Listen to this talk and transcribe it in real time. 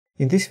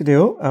In this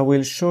video, I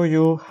will show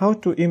you how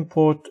to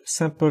import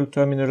sample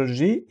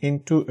terminology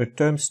into a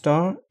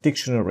term-star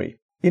dictionary.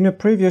 In a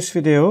previous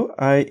video,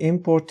 I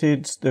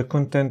imported the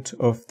content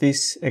of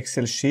this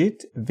Excel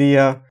sheet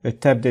via a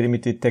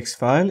tab-delimited text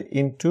file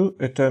into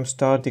a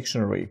term-star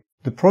dictionary.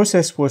 The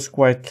process was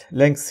quite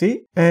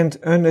lengthy and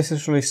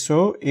unnecessarily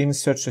so in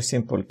such a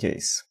simple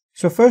case.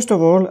 So first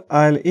of all,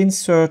 I'll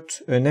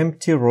insert an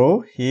empty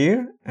row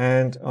here,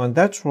 and on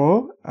that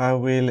row I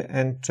will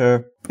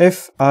enter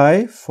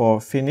FI for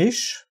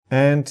Finnish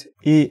and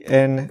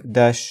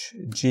EN-GB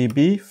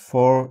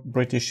for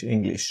British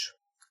English.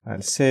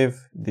 I'll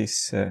save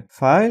this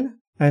file,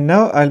 and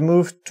now I'll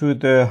move to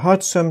the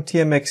HardSum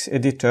TMX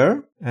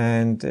editor,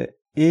 and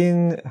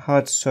in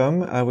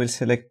HardSum I will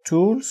select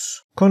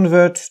Tools,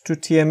 Convert to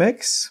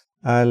TMX.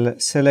 I'll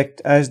select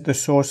as the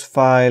source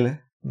file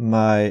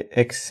my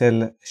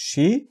Excel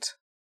sheet.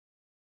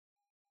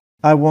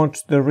 I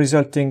want the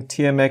resulting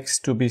TMX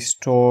to be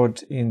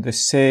stored in the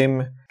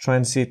same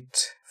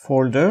Transit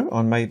folder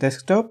on my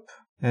desktop,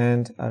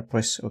 and I'll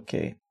press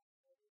OK.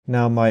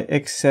 Now my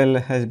Excel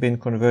has been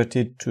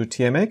converted to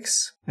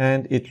TMX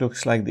and it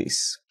looks like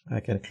this.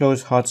 I can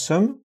close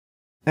HardSum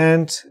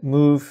and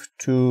move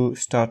to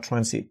Start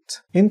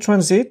Transit. In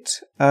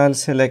Transit, I'll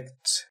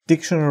select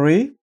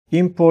Dictionary,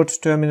 Import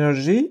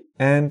Terminology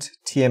and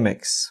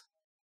TMX.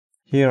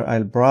 Here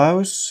I'll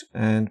browse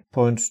and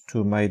point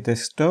to my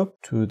desktop,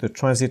 to the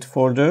Transit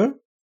folder,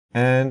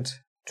 and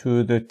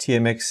to the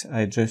TMX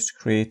I just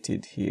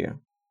created here.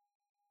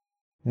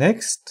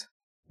 Next,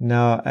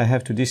 now I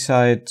have to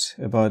decide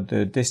about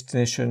the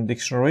destination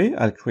dictionary.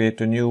 I'll create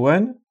a new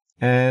one,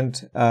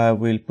 and I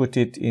will put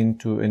it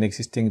into an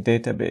existing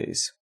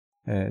database.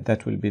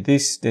 That will be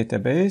this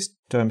database,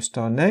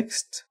 term-star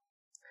next,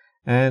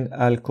 and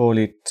I'll call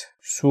it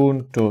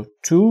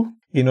Suunto2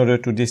 in order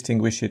to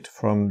distinguish it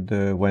from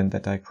the one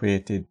that I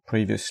created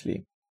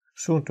previously.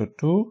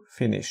 Suunto2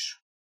 Finnish.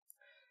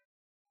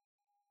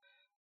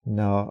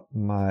 Now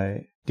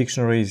my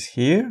dictionary is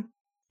here,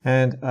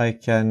 and I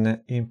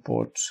can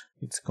import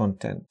its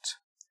content.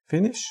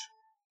 Finish.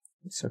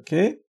 It's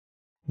okay.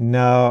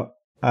 Now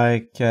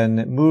I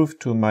can move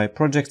to my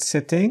project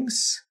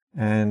settings,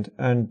 and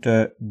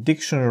under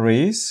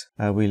dictionaries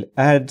I will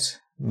add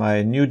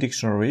my new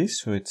dictionary,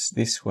 so it's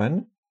this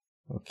one.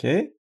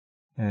 Okay,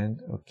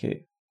 and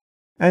OK.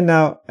 And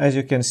now, as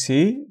you can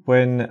see,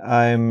 when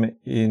I'm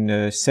in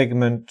a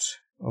segment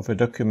of a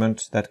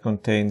document that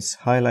contains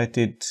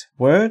highlighted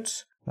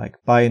words, like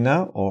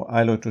paina or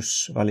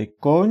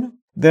ailotusvalikkoon,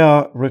 they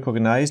are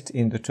recognized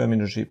in the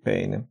terminology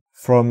pane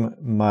from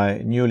my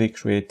newly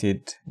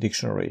created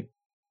dictionary.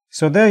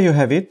 So there you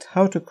have it,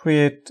 how to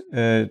create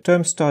a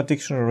term-star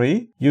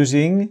dictionary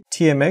using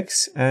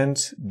TMX and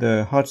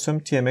the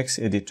HardSum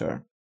TMX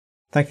editor.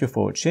 Thank you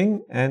for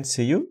watching, and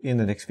see you in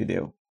the next video.